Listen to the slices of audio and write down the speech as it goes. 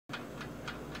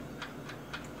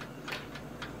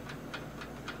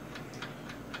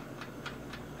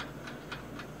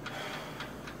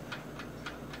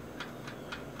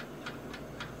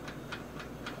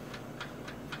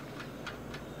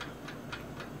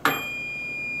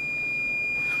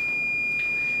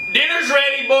Dinner's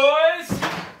ready, boys!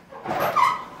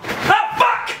 Ah,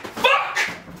 fuck! Fuck!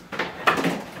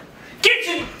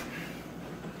 Kitchen!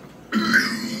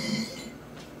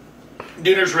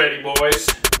 Dinner's ready, boys.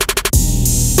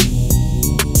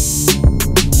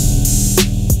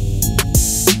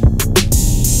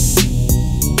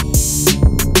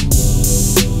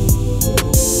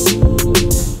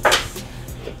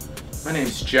 My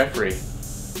name's Jeffrey,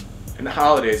 and the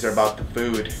holidays are about the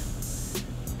food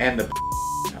and the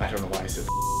I don't know why I said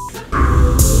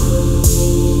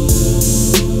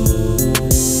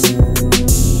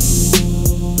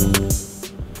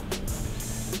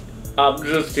I'm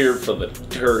just here for the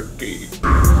turkey.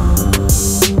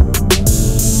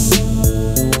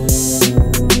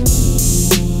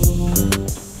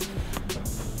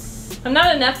 I'm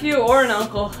not a nephew or an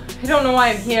uncle. I don't know why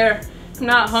I'm here. I'm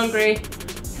not hungry. Can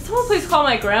someone please call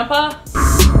my grandpa?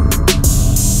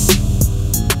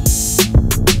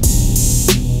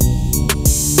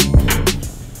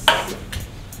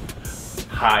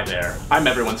 Hi there, I'm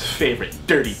everyone's favorite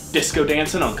dirty disco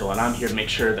dancing uncle, and I'm here to make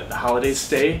sure that the holidays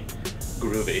stay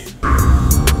groovy.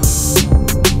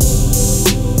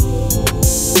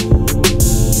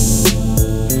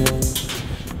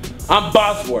 I'm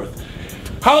Bosworth.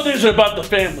 Holidays are about the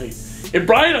family. And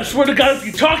Brian, I swear to God, if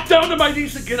you talk down to my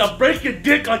niece again, I'll break your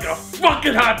dick like a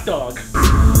fucking hot dog.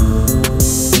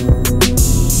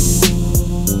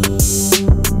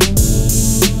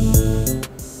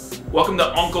 Welcome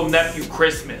to Uncle Nephew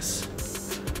Christmas.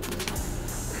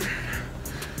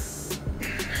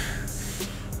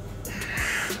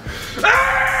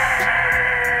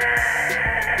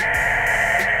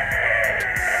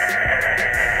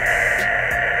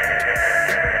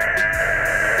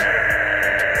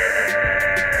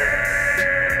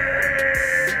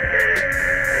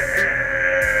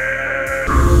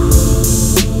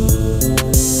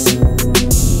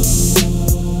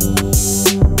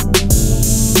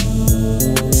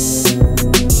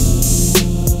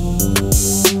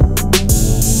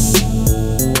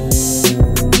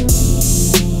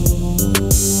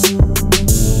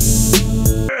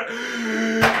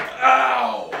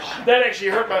 That actually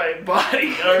hurt my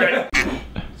body. Alright.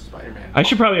 Spider-Man. I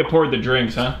should probably have poured the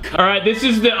drinks, huh? All right, this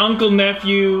is the Uncle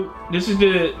Nephew. This is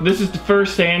the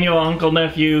first annual Uncle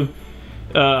Nephew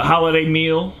holiday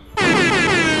meal.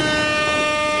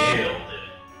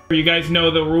 You guys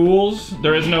know the rules.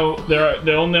 There are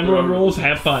the only number of rules.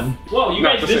 Have fun. Well, you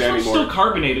guys, this one's still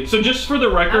carbonated. So just for the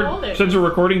record, since we're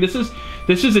recording, this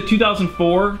is a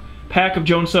 2004 pack of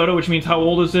Jones Soda, which means how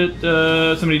old is it?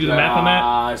 Somebody do the math on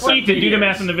that. Ethan, do the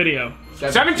math in the video.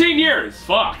 17 years!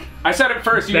 Fuck. I said it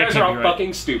first, you That guys can't are all be right.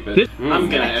 fucking stupid. I'm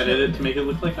gonna edit it to make it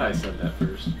look like I said that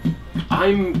first.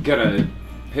 I'm gonna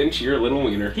pinch your little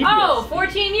wiener. Oh,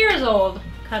 14 years old.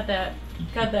 Cut that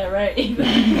right. You can't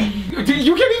even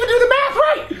do the math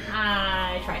right!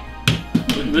 I tried.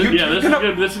 Yeah,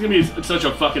 this is gonna be such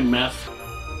a fucking mess.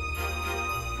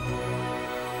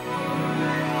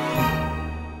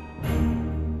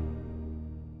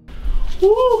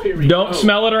 Woo, here we Don't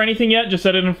smell it or anything yet. Just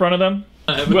set it in front of them.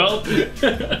 Well,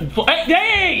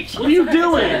 hey, what are you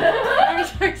doing?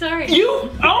 Sorry. You!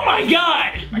 Oh my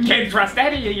God! I can't trust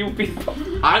any of you people.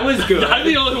 I was good. I'm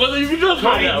the only one that you can trust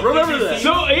right now. Remember that.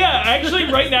 So yeah,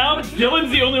 actually, right now, Dylan's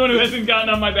the only one who hasn't gotten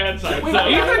on my bad side. So.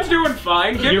 Ethan's doing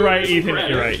fine. Give You're me right, some Ethan.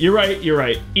 credit. You're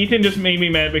right. Ethan just made me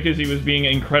mad because he was being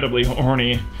incredibly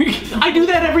horny. I do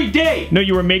that every day. No,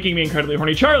 you were making me incredibly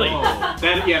horny, Charlie. Oh,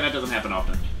 that doesn't happen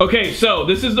often. Okay, so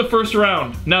this is the first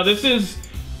round. Now this is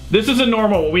a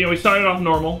normal. We started off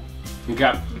normal.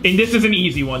 Okay. And this is an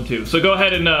easy one too. So go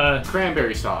ahead and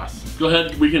Cranberry sauce. Go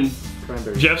ahead, we can.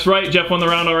 Cranberry. Jeff's right. Jeff won the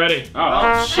round already.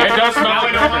 Oh, shit. It does smell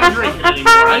like I don't drink it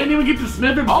anymore. I didn't even get to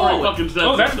sniff it before I fucking said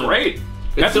that's something. great.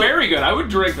 That's very good. I would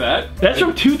drink that. That's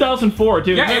from 2004,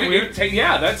 dude. Yeah,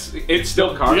 it's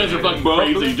still You carbonated. guys are fucking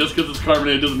crazy. Just because it's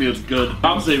carbonated doesn't mean it's good.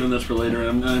 I'm saving this for later.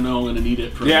 I know I'm gonna need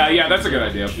it for. Yeah, that's a good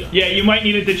idea. Yeah, you might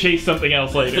need it to chase something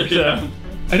else later. So.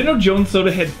 I didn't know Jones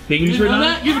Soda had things written on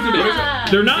it. Give it to me.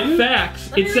 They're not facts.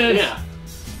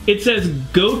 It says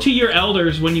go to your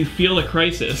elders when you feel a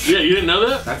crisis. Yeah, you didn't know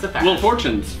that? That's a fact. Well,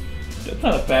 fortunes. That's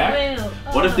not a fact.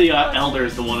 What if the elder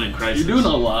is the one in crisis? You're doing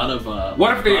a lot of.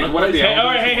 What if the Hey, all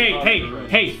right,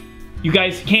 hey! You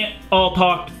guys can't all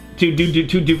talk to do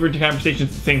two different conversations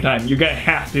at the same time. You're gonna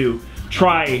have to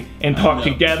try and talk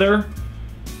together.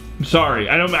 I'm sorry.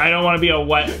 I don't want to be a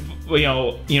wet. You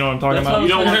know what I'm talking about. You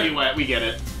don't want to be wet. We get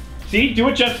it. See, do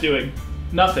what Jeff's doing.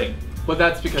 Nothing. Well,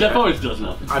 that's because Jeff always does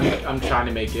nothing. I'm trying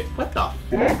to make it. What the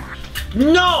fuck?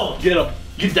 No! Get him.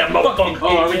 Get that motherfucker.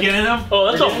 Oh, are we getting him? Oh,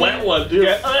 that's a wet one, dude.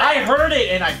 I heard it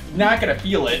and I'm not gonna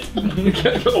feel it.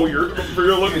 Oh, you're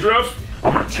looking, Jeff?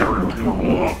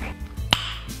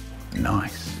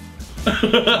 Nice. Alright.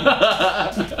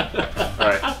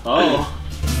 Oh.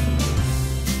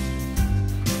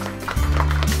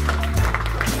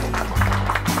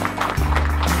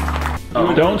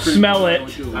 Don't smell it.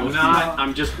 I'm not.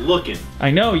 I'm just looking.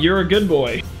 I know, you're a good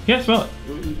boy. Yeah, smell it.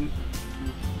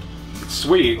 It's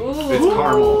sweet. Ooh. It's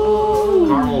caramel.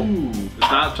 Caramel. It's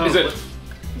not Is chocolate. it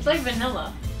It's like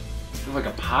vanilla. like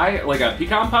a pie? Like a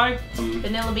pecan pie?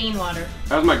 Vanilla bean water.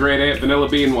 That was my great aunt, vanilla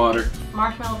bean water.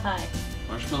 Marshmallow pie.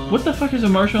 Marshmallow? What the fuck is a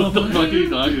marshmallow? What the fuck are you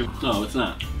talking about? No, it's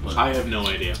not. But I have no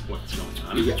idea what's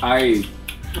going on. I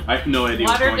have no idea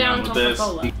Watered what's going on down with this.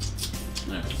 Coca-Cola.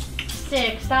 Alright.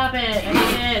 Sick, stop it. I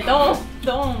hate it. Don't.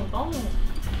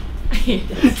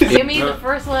 Give me the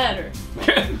first letter.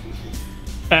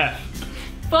 F.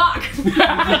 Fuck. Fruit.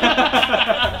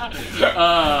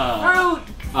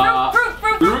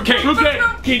 Fruitcake. Fruitcake.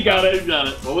 He got it. Got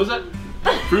it. What was it?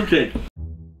 Fruitcake.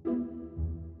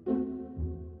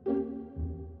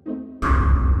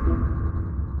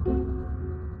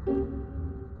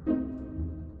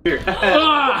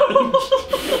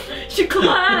 Should come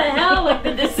out of hell like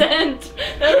the descent.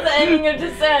 That's the ending of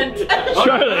Descent.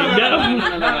 Charlie,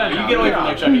 no. You get away from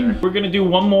there, Chucky. We're gonna do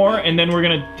one more, and then we're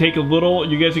gonna take a little.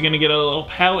 You guys are gonna get a little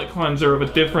palate cleanser of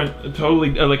a different,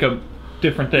 totally like a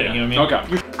different thing. You know what I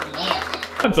mean?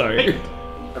 Okay. I'm sorry.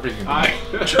 Everything.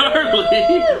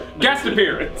 Charlie. Guest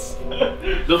appearance.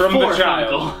 The From the fourth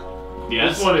child. uncle.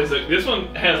 Yes. This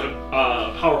one has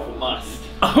a powerful must.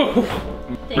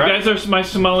 Thank You guys are my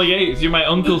sommeliers. You're my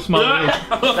uncle sommeliers.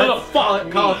 That's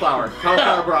cauliflower.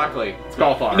 Cauliflower broccoli. It's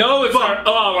cauliflower. No, it's not.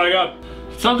 Oh my god.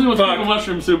 Something with purple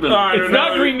mushroom soup in it. It's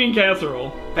not green bean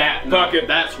casserole. That. Fuck it.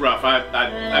 That's rough. I've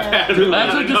had That's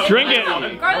enough. just drink it.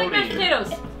 Garlic mashed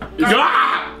potatoes.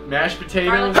 Ah! Mashed Garlic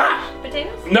potatoes. mashed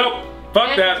potatoes? Nope. Fuck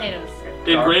Mashed that. potatoes.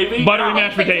 In gravy? Buttery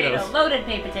mashed Baked potatoes. potato, loaded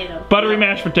baked potato. Buttery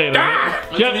mashed potatoes.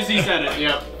 Jeff, Izzy said it.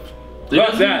 Yep.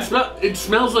 Fuck that. It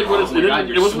smells like what it's.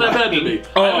 It wasn't that bad to me.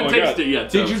 Oh I haven't my tasted God. it yet.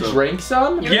 Did you drink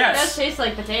some? Yours Yes. does taste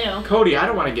like potato. Cody, I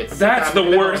don't want to get sick. That's out the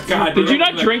of it. worst. God. did you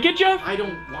not drink it, Jeff? I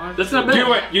don't want That's to. not bad.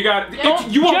 Do it. You got it.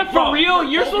 You won't Jeff, for fall. real?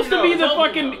 You're supposed to be the knows?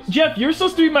 fucking Jeff. You're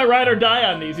supposed to be my ride or die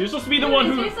on these. You're supposed to be the one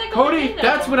It who. tastes like a Cody, potato.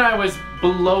 that's when I was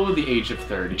below the age of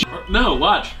 30. No,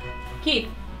 watch. Keith,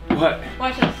 What?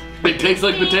 watch this. It tastes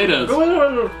like potatoes.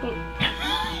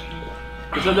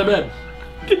 It's not that bad.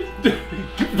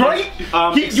 Right?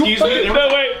 Excuse me. No,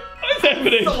 wait. What's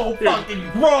happening? So fucking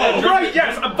gross. Right,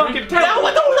 yes, I'm fucking terrible.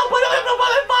 What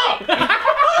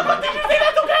did you say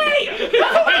that's okay?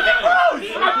 That's fucking gross.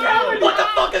 I'm telling you. What the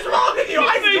fuck is wrong with you? I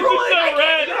His face threw is it. so I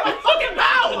red. can't get my fucking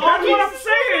mouth. That's what I'm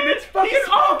saying. It's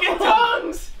fucking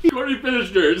tongues. Courtney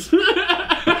finished hers.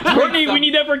 Courtney, we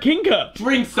need that for King Cup.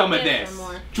 Drink some of Yes, this.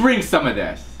 one more. Drink some of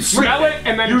this. Smell it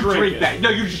and then you drink it. that. No,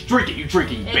 you just drink it. You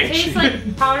drink it, you It bitch. tastes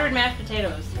like powdered mashed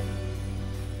potatoes.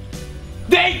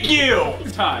 Thank you.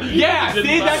 Yeah,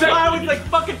 see, that's why I was like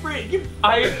fucking free.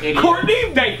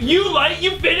 Courtney,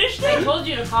 You finished I told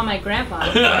you to call my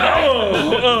grandpa.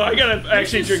 Oh, I gotta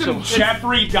actually drink some.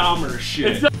 Jeffrey Dahmer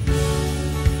shit.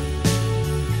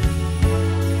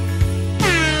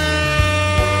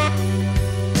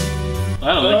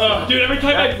 I don't think so. Dude, every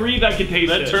time I breathe, I can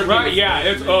taste it. Right, yeah,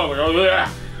 it's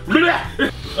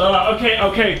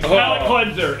Okay. Palate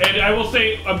cleanser, and I will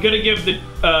say I'm gonna give the.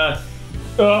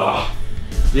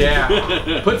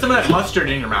 Yeah. Put some of that mustard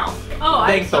in your mouth. Oh, I'm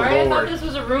Thank the sorry. I thought Lord. this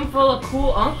was a room full of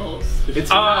cool uncles. It's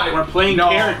We're playing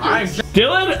characters.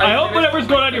 Dylan, I hope whatever's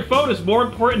going on in your phone is more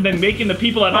important than making the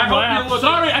people at home laugh.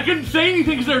 Sorry, I couldn't say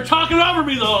anything because they were talking over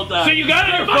me the whole time. So you got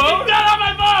it on your phone? Got on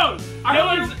my phone.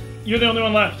 Dylan's, you're the only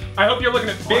one left. I hope you're looking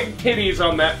at big titties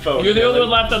on that phone. You're the only one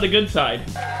left on the good side.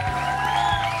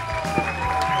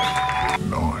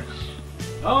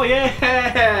 Oh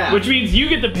yeah. Which means you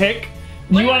get to pick.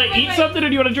 Do you Wait, want to wait, eat wait. something or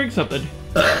do you want to drink something?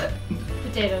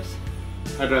 Potatoes.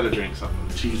 I'd rather drink something.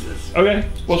 Jesus. Okay.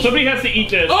 Well, somebody has to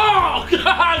eat this. Oh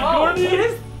God,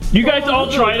 Courtney. You guys all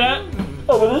try that?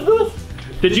 Oh, what is this?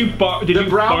 Did you barf? Did the you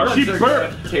brown barf? ones are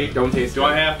good. Don't taste. Do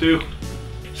I have to?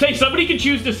 Say somebody can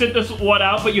choose to sit this one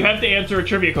out, but you have to answer a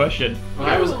trivia question. But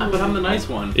I'm the nice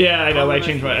one. Yeah, I know. I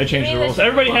changed the rules.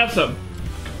 Everybody have some.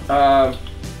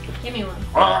 Give me one.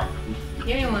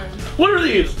 Give me one. What are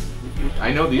these?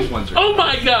 I know these ones are. Oh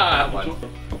my That God. one.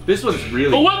 This one's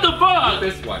really. Oh, what the fuck?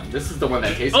 This one. This is the one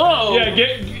that tastes. Oh. Yeah,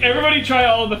 everybody try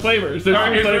all of the flavors. There's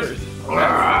three Alright,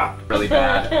 flavors. Really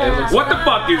bad. It looks. What the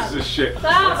fuck is this shit?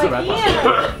 Stop, What's the I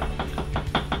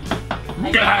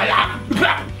red can't.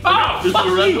 Oh, Is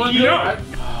the red one you good? know.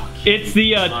 It's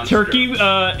the turkey.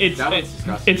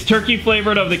 It's turkey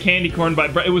flavored of the candy corn by.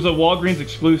 It was a Walgreens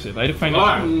exclusive. I had to find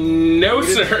out. No,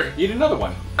 sir. Eat another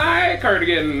one. Hi,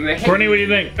 Cardigan. Courtney, what do you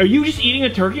think? Are you just eating the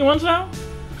turkey ones now?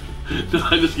 Did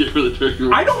I just get rid of the turkey?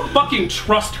 I don't fucking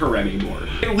trust her anymore.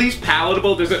 At least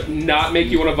palatable. Does it not make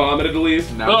you want to vomit at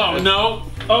least? No. Oh no.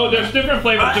 Oh, there's different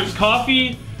flavors. There's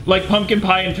coffee, like pumpkin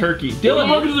pie and turkey. Dylan,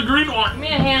 Look at the green one. Give me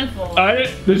a handful.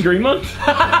 There's green ones?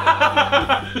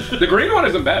 The green one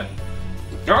isn't bad.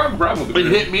 I don't have a problem with the It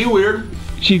green. hit me weird.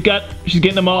 She's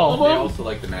getting them all. They also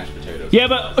like the mashed potatoes. Yeah,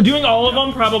 but doing all of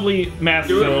them probably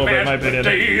masks a little bit might be it.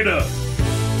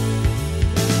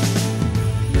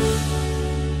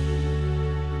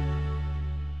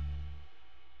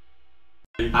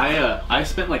 I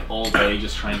spent like all day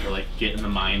just trying to like get in the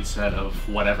mindset of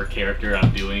whatever character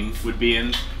I'm doing would be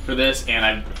in for this,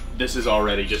 and this is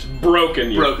already just broken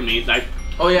me. I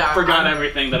forgot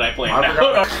everything that I planned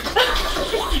out.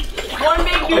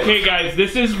 Okay, guys,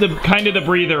 this is the kind of the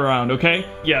breather round. Okay?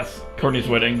 Yes, Courtney's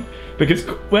winning. Because,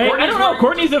 wait, I don't know,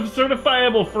 Courtney's a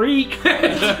certifiable freak.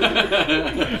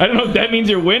 I don't know if that means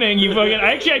you're winning.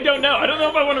 Actually, I don't know. I don't know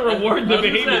if I want to reward the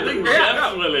behavior. I think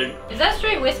Jeff's winning. Is that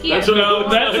straight whiskey? No,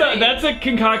 that's a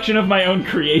concoction of my own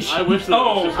creation. I wish that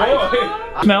was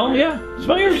boy. Smell? Yeah.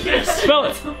 Smell yours. Smell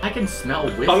it. I can smell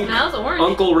whiskey. It smells orange.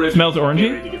 Uncle Rich. Smells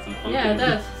orangey? Yeah, it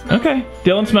does. Smells Okay.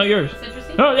 Dylan, smell yours. citrusy.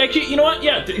 Oh, actually, you know what?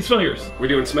 Yeah, smell yours. We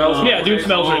doing smells? Yeah, doing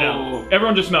smells right now.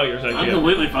 Everyone just smell yours, I'm actually.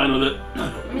 completely fine with it.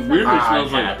 Weirdly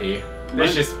smells like. happy.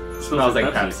 This just smells like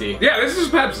Pepsi. Yeah, this is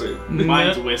Pepsi.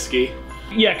 Mine's whiskey.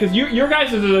 Yeah, because your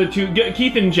guys are the two.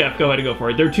 Keith and Jeff, go ahead and go for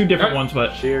it. They're two different ones,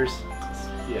 but. Cheers.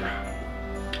 Yeah.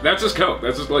 That's just Coke.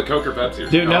 That's just like Coke or Pepsi.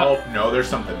 Dude, No, there's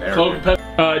something there. Coke,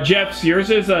 Pepsi. Jeff's, yours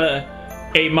is a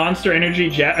Monster Energy,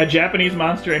 a Japanese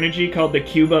Monster Energy called the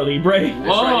Cuba Libre.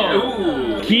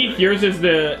 Whoa. Ooh. Keith, yours is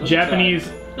the Japanese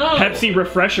Pepsi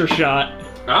Refresher Shot.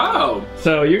 Oh.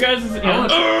 So you guys, you know,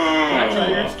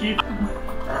 Yours, Keith.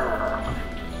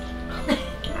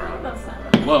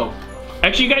 Whoa.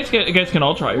 actually, you guys can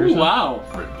all try yours. Ooh, wow.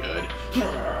 We're good.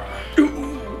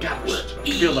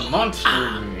 Feel the monster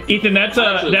in me. Ethan, that's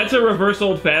a reverse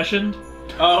old fashioned.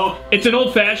 Oh. It's an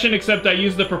old fashioned, except I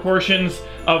use the proportions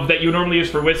of that you normally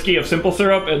use for whiskey of simple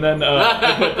syrup, and then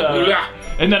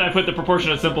I put the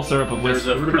proportion of simple syrup of There's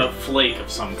whiskey. a flake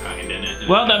of some kind in it.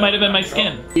 Well, that might have been my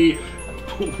skin.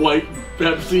 White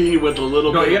Pepsi with a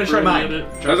little No, bit you gotta of try fruit mine. in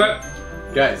it. Does that?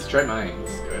 Guys, try mine.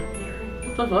 It's good.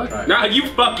 What the fuck? Try it. Nah, you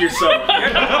fuck yourself.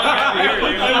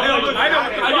 I know what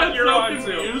the fuck you're on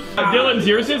to. Dylan's,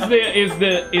 yours is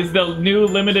the new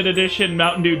limited edition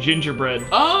Mountain Dew gingerbread.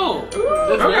 Oh!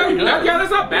 That's very good. Yeah,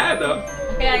 that's not bad though.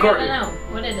 Okay, I Courtney. gotta know.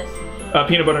 What is this?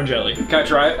 Peanut butter and jelly. Can I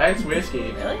try it? That's whiskey.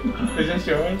 Really? Is this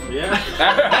yours? Yeah.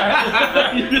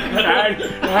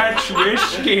 That's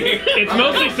whiskey. It's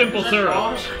mostly simple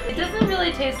syrup. It doesn't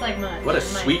really taste like much. What a It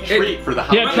might sweet taste- treat for the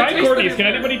Yeah, holidays. try Courtney's. Can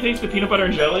anybody taste the peanut butter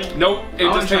and jelly? Nope, it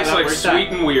wanna just try tastes that. like Where's sweet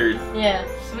that? and weird. Yeah,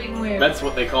 sweet and weird. That's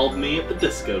what they called me at the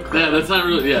disco club. Yeah, that's not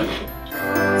really, yeah.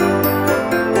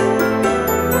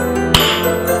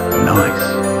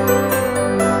 Nice.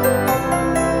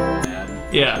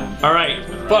 Yeah. All right.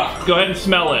 Fuck. Go ahead and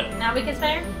smell it. Now we can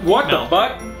spare? What No. the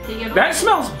fuck? Do you That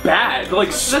smells bad.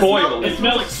 Like spoiled. It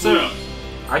smells like syrup.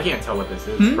 I can't tell what this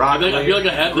is. I feel like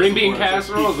I had Green this bean before.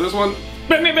 casserole, is this one?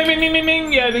 Bing, bing, bing, bing, bing, bing,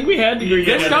 bing. Yeah, I think we had the green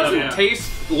This bean doesn't casserole.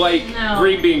 taste like No.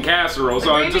 green bean casserole, The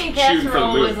so I'm green just bean shooting for the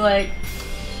casserole was moon. like,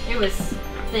 it was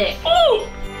thick. Oh!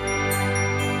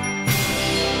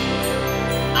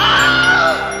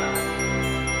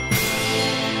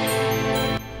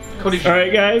 All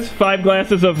right, guys. 5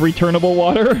 glasses of returnable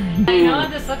water. I know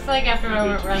what this looks like after I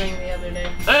went running the other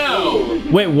day.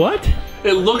 Ew! Wait, what?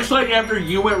 It looks like after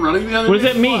you went running the other What does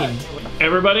day. that mean?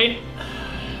 Everybody,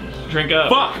 drink up.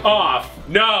 Fuck off!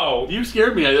 No! You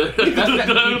scared me. That is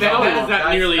not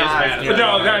nearly as bad.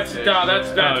 No, that's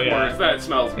Oh, yeah. worse. That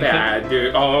smells bad,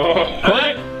 dude. Oh.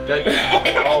 What?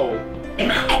 Oh.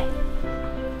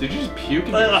 Did you just puke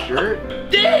in your shirt?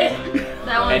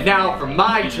 That one. And now for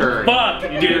my turn. Fuck,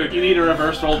 Dude, you need a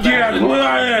reverse roll. Yeah.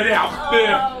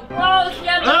 Oh, gross,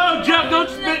 Jeff. Oh, Jeff, don't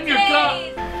spit in your cup.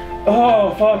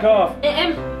 Oh, fuck off.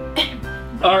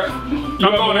 Alright. I'm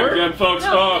going in again, folks.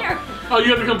 No, here. Oh, you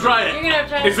have to come try You're it. gonna have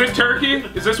to try Is this turkey?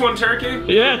 Is this one turkey?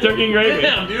 Yeah, turkey and gravy.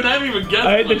 Damn, dude, I haven't even guessed.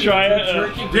 I had to try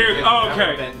it. Dude,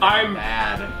 okay. I'm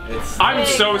Bad.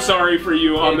 so sorry for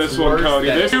you on It's this one, worse Cody.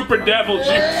 than- This super devil juice.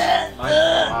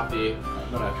 I'm coffee.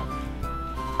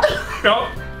 Oh,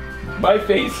 My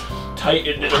face.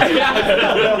 tightened it.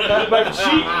 My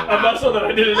cheek, a muscle that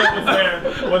I didn't know was there,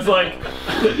 was like.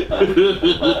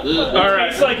 All right.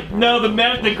 It's like no, the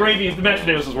gravy is the mashed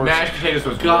potatoes was worse. Mashed potatoes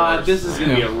was God, worse. this is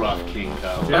gonna be a rough King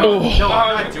Cup. No, I'm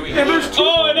not doing it.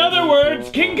 Oh, in other words,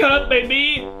 King Cup,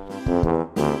 baby.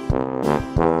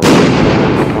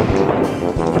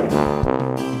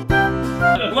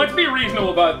 Let's be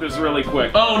reasonable about this really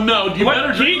quick. Oh no, you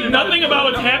better drink. Nothing about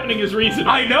what's happening is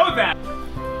reasonable. I know that.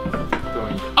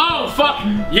 Oh fuck!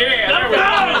 Yeah, there we go.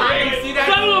 Hey, see that?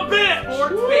 Son of a bitch!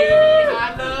 Sports, baby.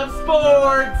 I love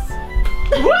sports.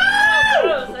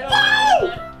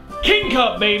 Woo! King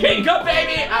Cup, baby. King Cup,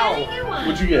 baby. Ow.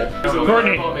 What'd you get?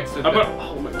 Courtney. Oh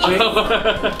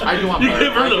I do want You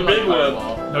give her the big one.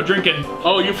 No drinking.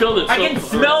 Oh, you filled it. I can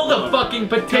smell the fucking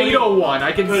potato one.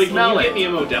 I can smell it. Get me a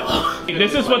Modelo.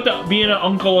 This is what being an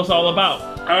uncle is all about.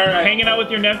 All right. Hanging out with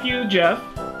your nephew, Jeff,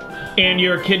 and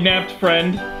your kidnapped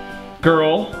friend,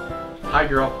 girl. Hi,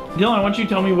 girl. Dylan, I want you to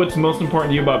tell me what's most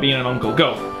important to you about being an uncle.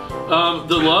 Go.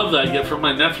 The love that I get from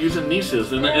my nephews and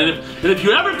nieces, and if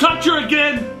you ever talk to her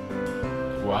again,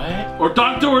 What? or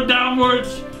talk to her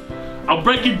downwards, I'll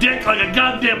break your dick like a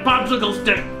goddamn popsicle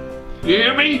stick. You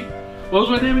hear me? What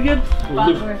was my name again?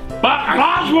 Bosworth.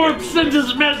 Bosworth sends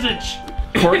his message.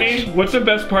 Courtney, what's the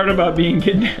best part about being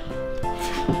kidnapped? Tell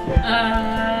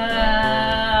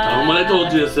them what I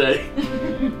told you to say.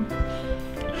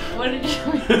 What did you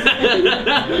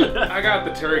I got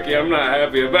the turkey. I'm not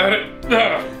happy about it.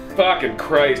 Ugh, fucking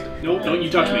Christ. Nope, don't you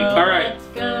touch me. All right. Let's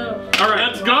go. All right.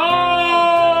 Let's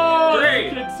go! 3,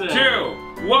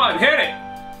 2, 1, hit it.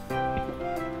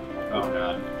 Oh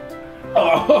god.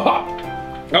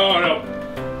 Oh no.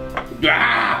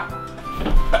 Ah!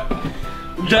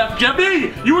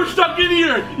 Jeffy, you were stuck in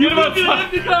here. You fucking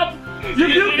empty cup. You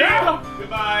puked out.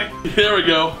 Goodbye. There we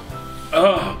go.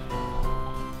 Oh.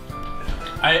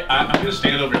 I'm gonna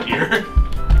stand over here.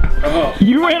 Oh.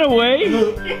 You ran away?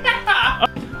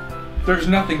 There's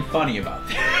nothing funny about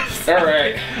this. All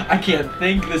right. I can't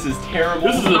think. This is terrible.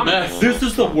 This is a mess. This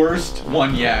is the worst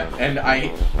one yet, and I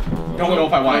don't know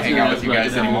if I want to hang out with you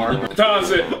guys anymore.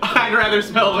 Toss it. I'd rather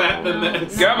smell that than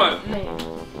this. Come on.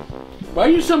 Why are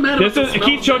you so mad This about is the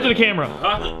Keith, show it to the camera.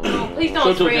 Please Show don't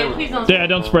it to the spray it. camera. Please don't spray Yeah,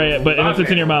 don't spray it, but unless it's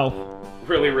in your mouth.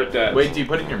 Really ripped that. Wait, do you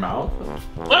put it in your mouth?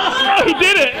 Oh, he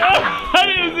did it! Oh, I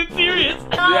didn't, is it serious? it.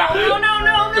 No,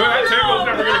 no. That table's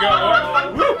never gonna go.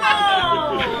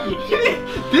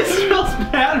 This smells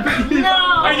bad.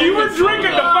 No. And you were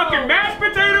drinking the fucking mashed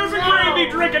potatoes and gravy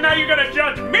drinking. Now you're gonna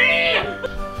judge me?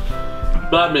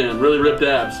 Bad man, really ripped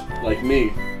abs, like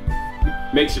me.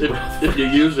 Makes you. If you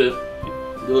use it,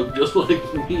 you look just like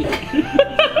me.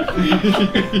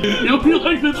 You'll be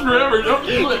like this forever. Don't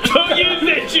use it. Don't use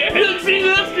it, Jeff! You see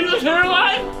this? See this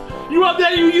hairline? You want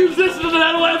that? You use this as an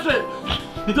adolescent.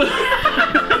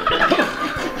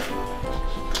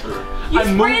 You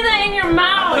spray that in your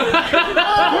mouth.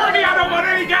 Courtney, I don't want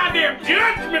any goddamn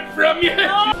judgment from you. I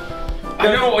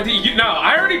know. No,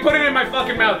 I already put it in my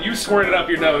fucking mouth. You squirt it up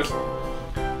your nose.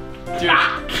 Dude,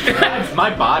 it's my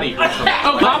body.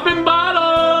 I'm popping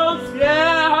bottles.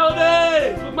 Yeah,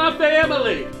 holidays with my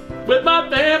family. With my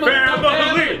family.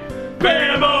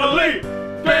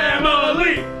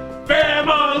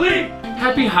 Family.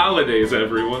 Happy holidays,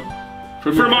 everyone.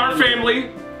 From our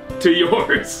family to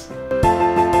yours.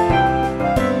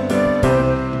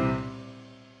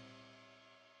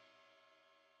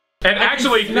 And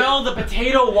actually, Smell the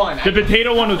potato one. The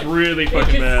potato one was really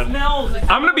fucking bad. Smells.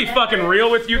 I'm gonna be fucking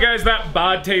real with you guys. That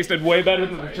bod tasted way better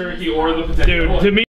than the turkey or the potato. Dude, to me.